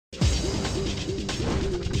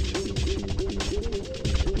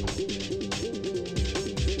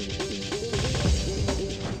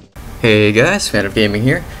Hey guys, Fanofgaming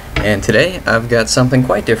here, and today I've got something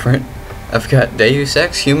quite different. I've got Deus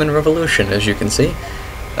Ex Human Revolution, as you can see.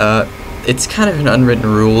 It's kind of an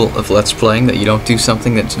unwritten rule of Let's Playing that you don't do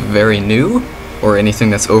something that's very new, or anything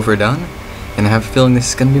that's overdone, and I have a feeling this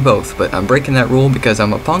is going to be both, but I'm breaking that rule because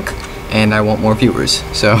I'm a punk, and I want more viewers,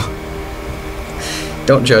 so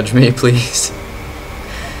don't judge me, please.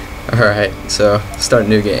 Alright, so, start a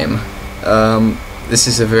new game. This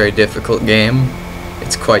is a very difficult game.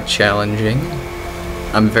 It's quite challenging.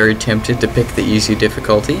 I'm very tempted to pick the easy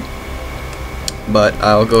difficulty, but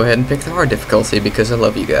I'll go ahead and pick the hard difficulty because I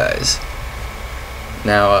love you guys.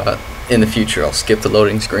 Now, in the future I'll skip the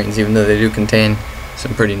loading screens, even though they do contain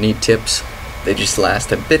some pretty neat tips. They just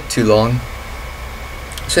last a bit too long.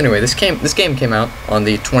 So anyway, this game came out on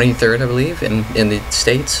the 23rd, I believe, in the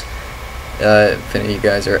States. If any of you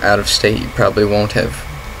guys are out of state, you probably won't have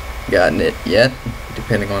gotten it yet,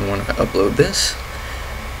 depending on when I upload this.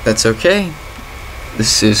 That's okay.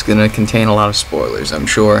 This is gonna contain a lot of spoilers, I'm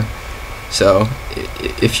sure. So,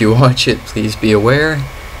 if you watch it, please be aware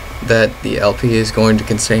that the LP is going to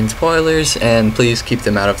contain spoilers, and please keep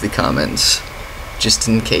them out of the comments, just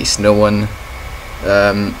in case no one,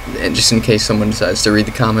 and just in case someone decides to read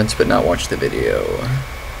the comments but not watch the video.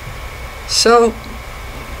 So,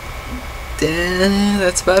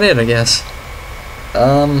 that's about it, I guess.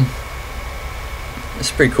 It's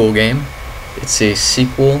a pretty cool game. It's a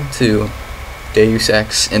sequel to Deus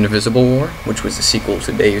Ex Indivisible War, which was a sequel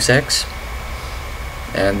to Deus Ex.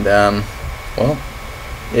 And, well,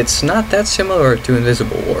 it's not that similar to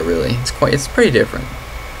Invisible War, really. It's pretty different.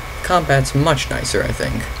 Combat's much nicer, I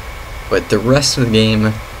think. But the rest of the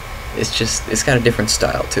game, it's got a different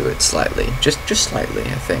style to it, slightly. Just slightly,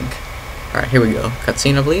 I think. Alright, here we go.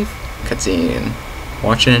 Cutscene, I believe? Cutscene.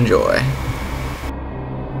 Watch and enjoy.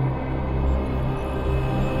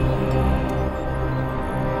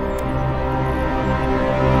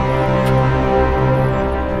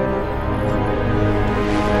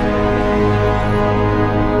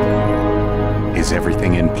 Is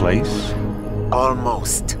everything in place?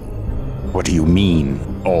 Almost. What do you mean,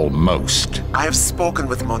 almost? I have spoken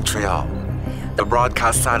with Montreal. The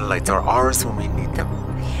broadcast satellites are ours when we need them.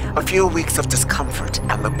 A few weeks of discomfort,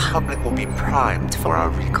 and the public will be primed for our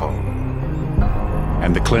recall.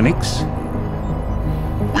 And the clinics?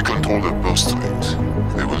 We control them personally.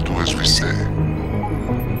 They will do as we say.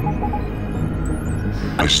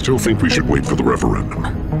 I still think we should wait for the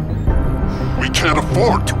referendum. We can't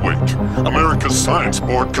afford to wait. America's Science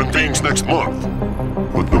Board convenes next month.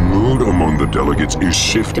 But the mood among the delegates is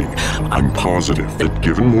shifting. I'm positive that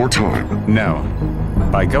given more time... No.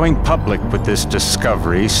 By going public with this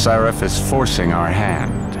discovery, Sarif is forcing our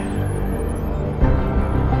hand.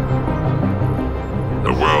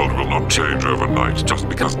 The world will not change overnight just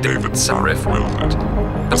because David Sarif willed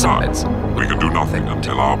it. Besides, we can do nothing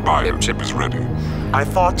until our biochip is ready. I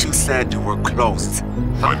thought you said you were close.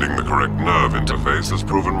 Finding the correct nerve interface has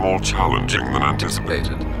proven more challenging than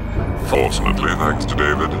anticipated. Fortunately, thanks to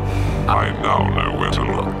David, I now know where to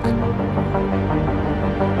look.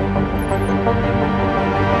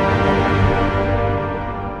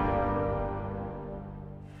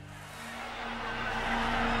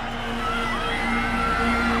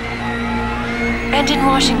 And in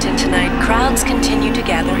Washington tonight, crowds continue to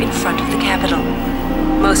gather in front of the Capitol.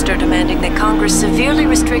 Most are demanding that Congress severely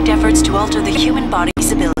restrict efforts to alter the human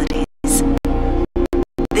body's abilities.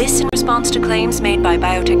 This in response to claims made by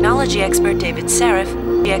biotechnology expert David Sarif,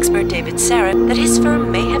 that his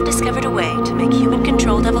firm may have discovered a way to make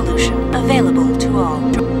human-controlled evolution available to all.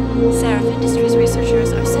 Sarif Industries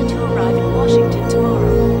researchers are set to arrive in Washington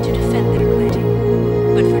tomorrow to defend their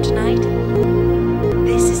claim. But for tonight,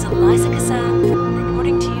 this is Eliza Kassan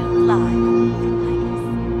reporting to you live from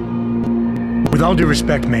Vegas. With all due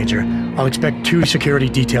respect, Major, I'll expect 2 security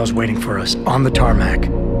details waiting for us on the tarmac.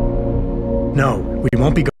 No, we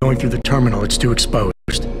won't be going through the terminal, it's too exposed.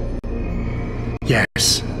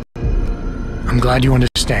 Yes. I'm glad you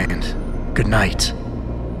understand. Good night,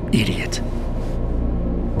 idiot.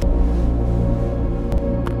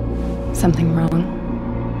 Something wrong?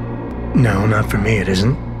 No, not for me it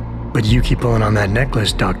isn't. But you keep pulling on that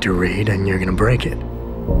necklace, Dr. Reed, and you're gonna break it.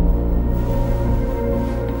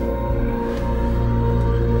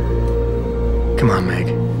 Come on, Meg.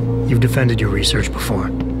 You've defended your research before.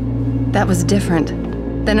 That was different.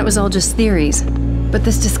 Then it was all just theories. But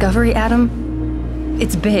this discovery, Adam,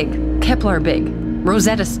 it's big. Kepler big.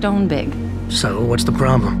 Rosetta Stone big. So, what's the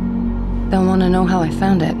problem? They'll want to know how I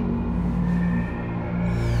found it.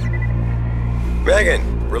 Megan,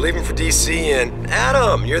 we're leaving for DC and...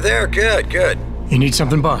 Adam, you're there, good. You need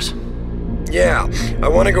something, boss? Yeah, I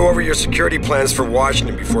want to go over your security plans for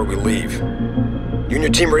Washington before we leave. You and your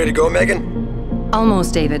team ready to go, Megan?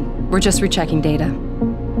 Almost, David. We're just rechecking data.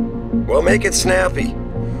 Well, make it snappy.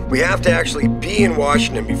 We have to actually be in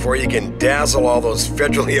Washington before you can dazzle all those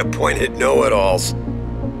federally appointed know-it-alls.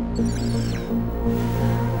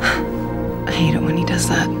 I hate it when he does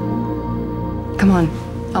that. Come on,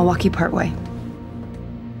 I'll walk you part way.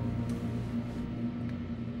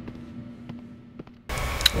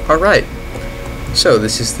 Alright, so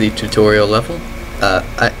this is the tutorial level.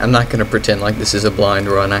 I'm not going to pretend like this is a blind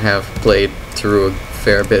run. I have played through a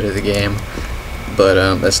fair bit of the game,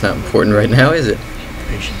 but that's not important right now, is it?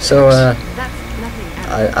 So,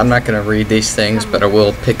 I'm not going to read these things, but I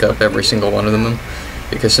will pick up every single one of them,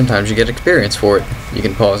 because sometimes you get experience for it. You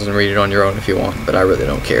can pause and read it on your own if you want, but I really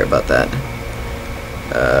don't care about that.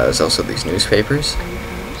 There's also these newspapers.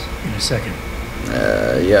 In a second.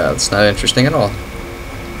 Yeah, it's not interesting at all.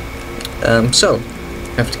 So,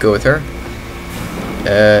 I have to go with her.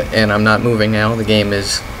 And I'm not moving now. The game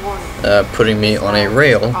is putting me on a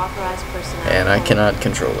rail, and I cannot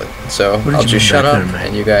control it. So, I'll just shut up,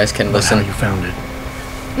 and you guys can listen. How you found it?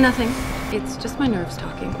 Nothing. It's just my nerves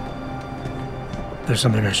talking. There's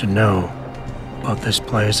something I should know about this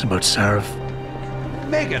place, about Sarif.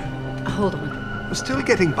 Megan! Hold on. We're still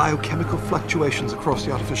getting biochemical fluctuations across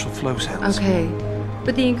the artificial flow cells. Okay.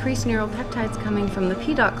 But the increased neural peptides coming from the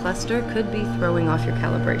PDOT cluster could be throwing off your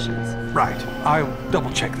calibrations. Right. I'll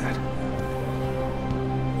double-check that.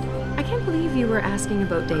 I can't believe you were asking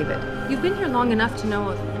about David. You've been here long enough to know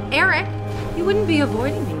of... Eric! You wouldn't be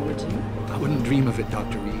avoiding me, would you? I wouldn't dream of it,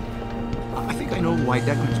 Dr. Reed. I think I know why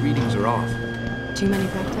Declan's readings are off. Too many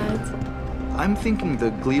peptides? I'm thinking the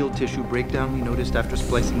glial tissue breakdown we noticed after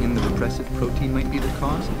splicing in the repressive protein might be the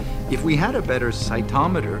cause. If we had a better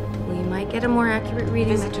cytometer... We might get a more accurate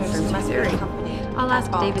reading that confirms your theory. I'll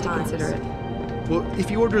ask David to consider it. Well, if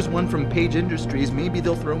he orders one from Page Industries, maybe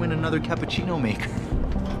they'll throw in another cappuccino maker.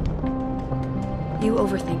 You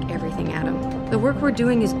overthink everything, Adam. The work we're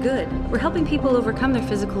doing is good. We're helping people overcome their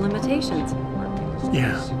physical limitations.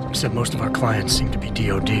 Yeah, except most of our clients seem to be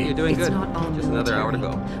DOD. You're doing It's good. not all Just another hour to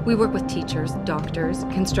military. go. We work with teachers, doctors,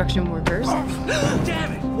 construction workers.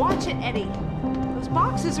 Damn it! Watch it, Eddie. Those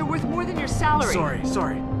boxes are worth more than your salary.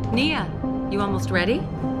 Sorry. Nia, you almost ready?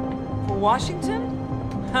 For Washington?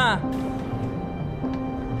 Huh.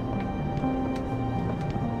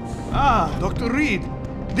 Ah, Dr. Reed.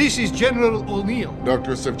 This is General O'Neill.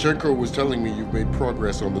 Dr. Sevchenko was telling me you've made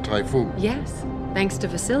progress on the Typhoon. Yes, thanks to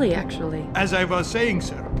Vasily, actually. As I was saying,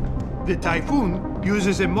 sir, the Typhoon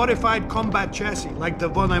uses a modified combat chassis like the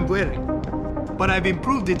one I'm wearing. But I've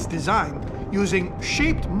improved its design using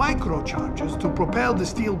shaped microcharges to propel the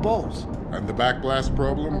steel balls. And the backblast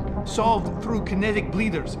problem? Solved through kinetic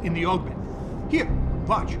bleeders in the augment. Here,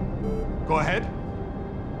 watch. Go ahead.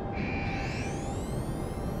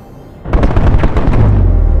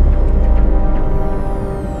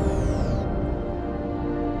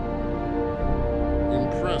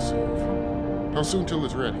 How soon till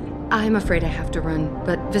it's ready? I'm afraid I have to run,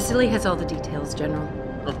 but Vasily has all the details, General.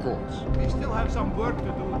 Of course. We still have some work to do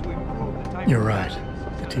to improve the type. You're right.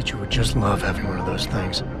 The teacher would just love having one of those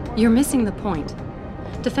things. You're missing the point.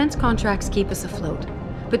 Defense contracts keep us afloat,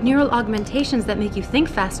 but neural augmentations that make you think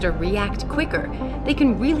faster, react quicker, they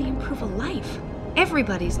can really improve a life.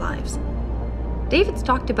 Everybody's lives. David's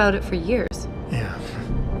talked about it for years. Yeah,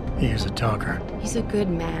 he is a talker. He's a good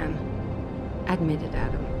man. Admit it,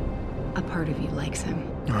 Adam. A part of you likes him.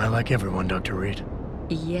 I like everyone, Dr. Reed.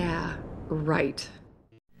 Yeah, right.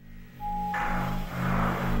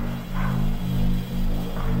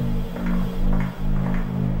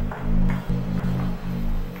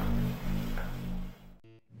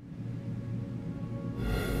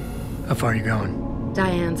 How far are you going?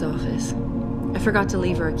 Diane's office. I forgot to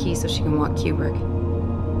leave her a key so she can walk Kubrick.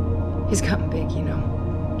 He's gotten big, you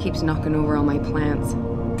know. Keeps knocking over all my plants.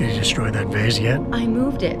 Did you destroy that vase yet? I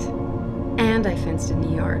moved it. And I fenced in the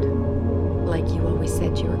yard. Like you always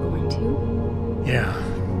said you were going to. Yeah,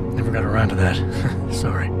 never got around to that.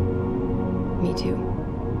 Sorry. Me too.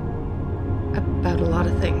 About a lot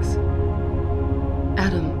of things.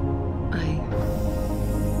 Adam,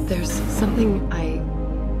 there's something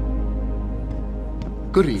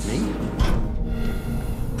Good evening.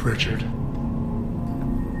 Pritchard.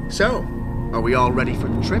 So, are we all ready for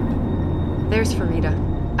the trip? There's Farida.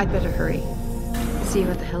 I'd better hurry. See you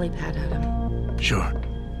at the helipad, Adam. Sure.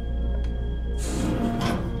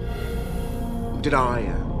 Did I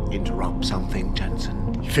interrupt something,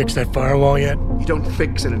 Jensen? You fixed that firewall yet? You don't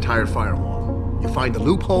fix an entire firewall. You find the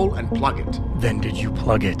loophole and plug it. Then did you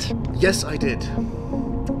plug it? Yes, I did.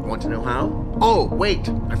 Want to know how? Oh, wait,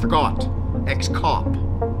 I forgot. Ex-cop.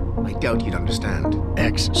 I doubt you'd understand.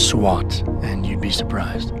 Ex-SWAT, and you'd be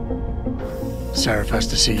surprised. Sarah has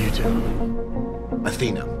to see you too.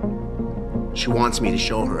 Athena. She wants me to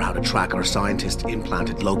show her how to track our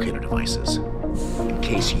scientist-implanted locator devices. In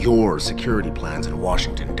case your security plans in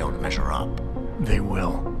Washington don't measure up. They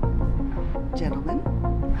will. Gentlemen,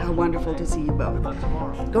 how wonderful to see you both.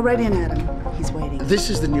 Go right in, Adam. He's waiting. This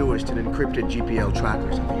is the newest in encrypted GPL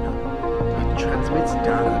trackers, Athena. It transmits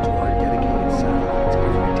data to our dedicated satellites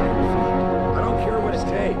every 10 feet. I don't care what it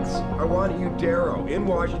takes. I want you, Darrow, in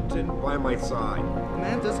Washington, by my side. The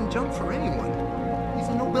man doesn't jump for anyone. He's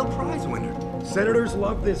a Nobel Prize winner. Senators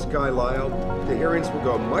love this guy, Lyle. The hearings will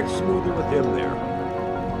go much smoother with him there.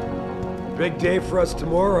 Big day for us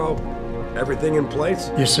tomorrow. Everything in place?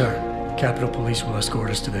 Yes, sir. Capitol Police will escort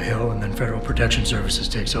us to the Hill, and then Federal Protection Services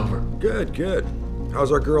takes over. Good, good.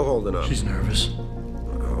 How's our girl holding up? She's nervous.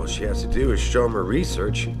 All she has to do is show him her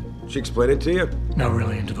research. She explain it to you? Not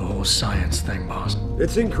really into the whole science thing, boss.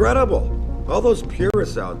 It's incredible. All those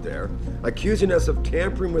purists out there accusing us of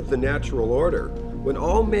tampering with the natural order, when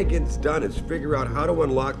all Megan's done is figure out how to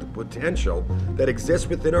unlock the potential that exists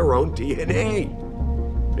within our own DNA.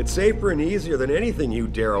 It's safer and easier than anything you,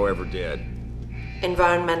 Darrow, ever did.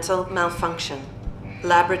 Environmental malfunction.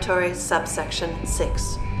 Laboratory subsection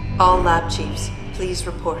 6. All lab chiefs, please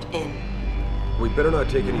report in. We better not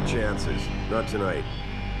take any chances. Not tonight.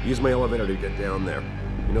 Use my elevator to get down there.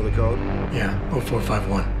 You know the code? Yeah,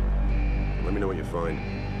 0451. Let me know what you find.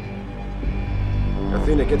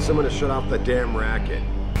 Athena, get someone to shut off the damn racket.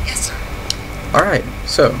 Yes, sir. Alright,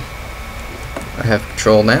 so I have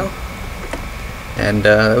control now. And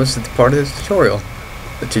that was the part of the tutorial.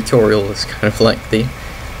 The tutorial is kind of lengthy,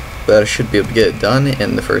 but I should be able to get it done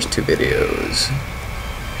in the first 2 videos.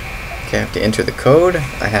 Okay, I have to enter the code.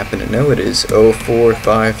 I happen to know it is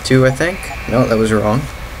 0452, I think. No, that was wrong.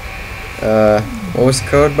 What was the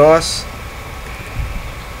code, boss?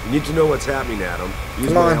 You need to know what's happening, Adam. Use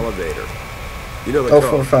Come my on. elevator. You know the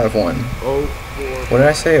code. 0451. 04. What did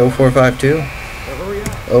I say? 0452? Hurry up.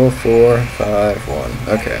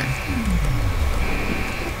 0451. Okay.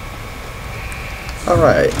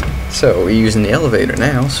 Alright, so we're using the elevator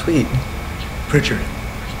now. Sweet. Pritchard,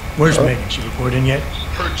 where's Megan? She report in yet?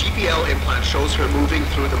 Her GPL implant shows her moving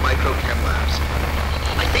through the microchem labs.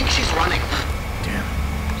 I think she's running. Damn.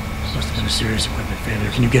 Must have been a serious equipment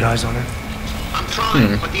failure. Can you get eyes on her? I'm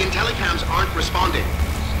trying, but the intellicams aren't responding.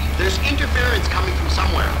 There's interference coming from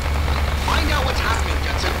somewhere. Find out what's happening,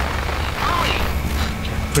 Jetson. Hurry!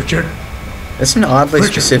 Pritchard? That's an oddly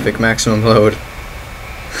specific maximum load.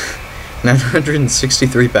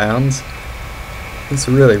 963 pounds? It's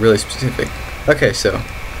really, really specific. Okay, so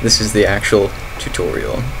this is the actual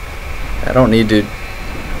tutorial. I don't need to,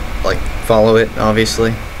 like, follow it,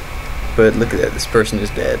 obviously. But look at that, this person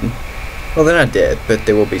is dead. Well, they're not dead, but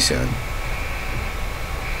they will be soon.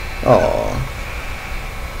 Aww.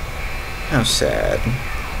 How sad.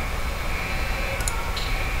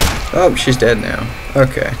 Oh, she's dead now.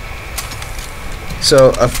 Okay.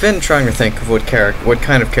 So, I've been trying to think of what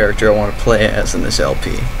kind of character I want to play as in this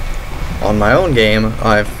LP. On my own game,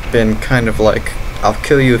 I've been kind of like, I'll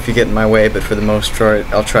kill you if you get in my way, but for the most part,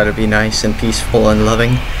 I'll try to be nice and peaceful and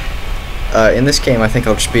loving. In this game, I think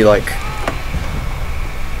I'll just be like,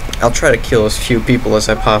 I'll try to kill as few people as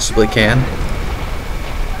I possibly can,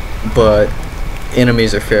 but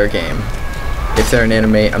enemies are fair game. If they're an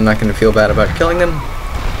enemy, I'm not going to feel bad about killing them,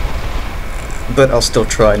 but I'll still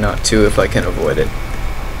try not to if I can avoid it.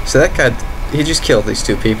 So that guy, he just killed these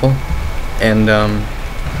 2 people, and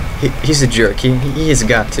he's a jerk. He has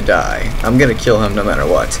got to die. I'm gonna kill him no matter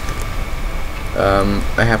what.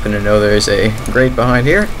 I happen to know there's a grate behind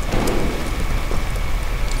here.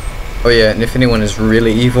 Oh yeah, and if anyone is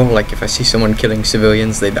really evil, like if I see someone killing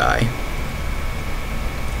civilians, they die.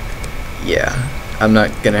 Yeah, I'm not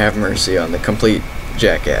gonna have mercy on the complete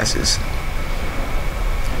jackasses.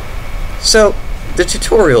 So, the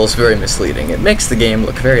tutorial is very misleading. It makes the game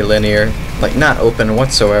look very linear, like not open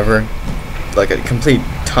whatsoever, like a complete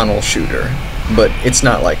tunnel shooter. But it's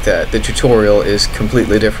not like that. The tutorial is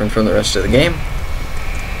completely different from the rest of the game.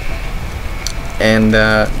 And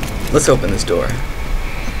let's open this door.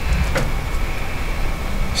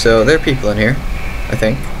 So there are people in here, I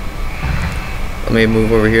think. Let me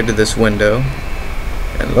move over here to this window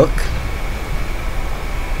and look.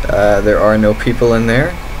 There are no people in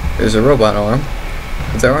there. There's a robot arm,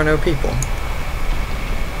 but there are no people.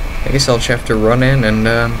 I guess I'll just have to run in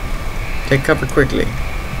and take cover quickly.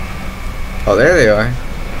 Oh, there they are.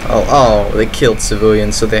 Oh, they killed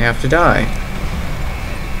civilians, so they have to die.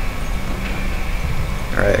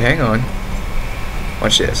 Alright, hang on.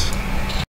 Watch this.